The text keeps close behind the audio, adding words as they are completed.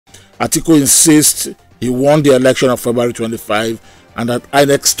Atiku insists he won the election of February 25 and that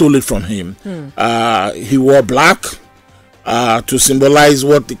INEC stole it from him. He wore black to symbolize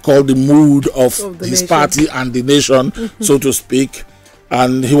what they call the mood of his party and the nation, so to speak.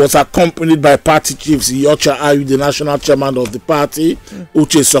 And he was accompanied by party chiefs Yocha Ayu, the national chairman of the party,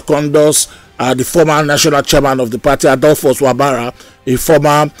 Uche Secondos, the former national chairman of the party, Adolphus Wabara, a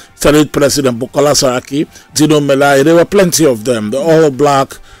former Senate President Bukola Saraki, Zino Melai. There were plenty of them. They're all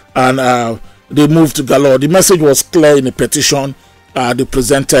black, and they moved to Galore. The message was clear in a petition they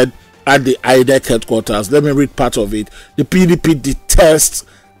presented at the INEC headquarters. Let me read part of it. The PDP detests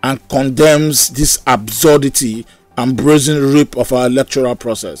and condemns this absurdity and brazen rape of our electoral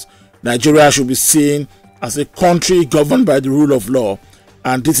process. Nigeria should be seen as a country governed by the rule of law,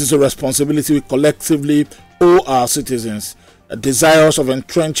 and this is a responsibility we collectively owe our citizens, desirous of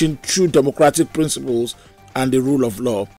entrenching true democratic principles and the rule of law.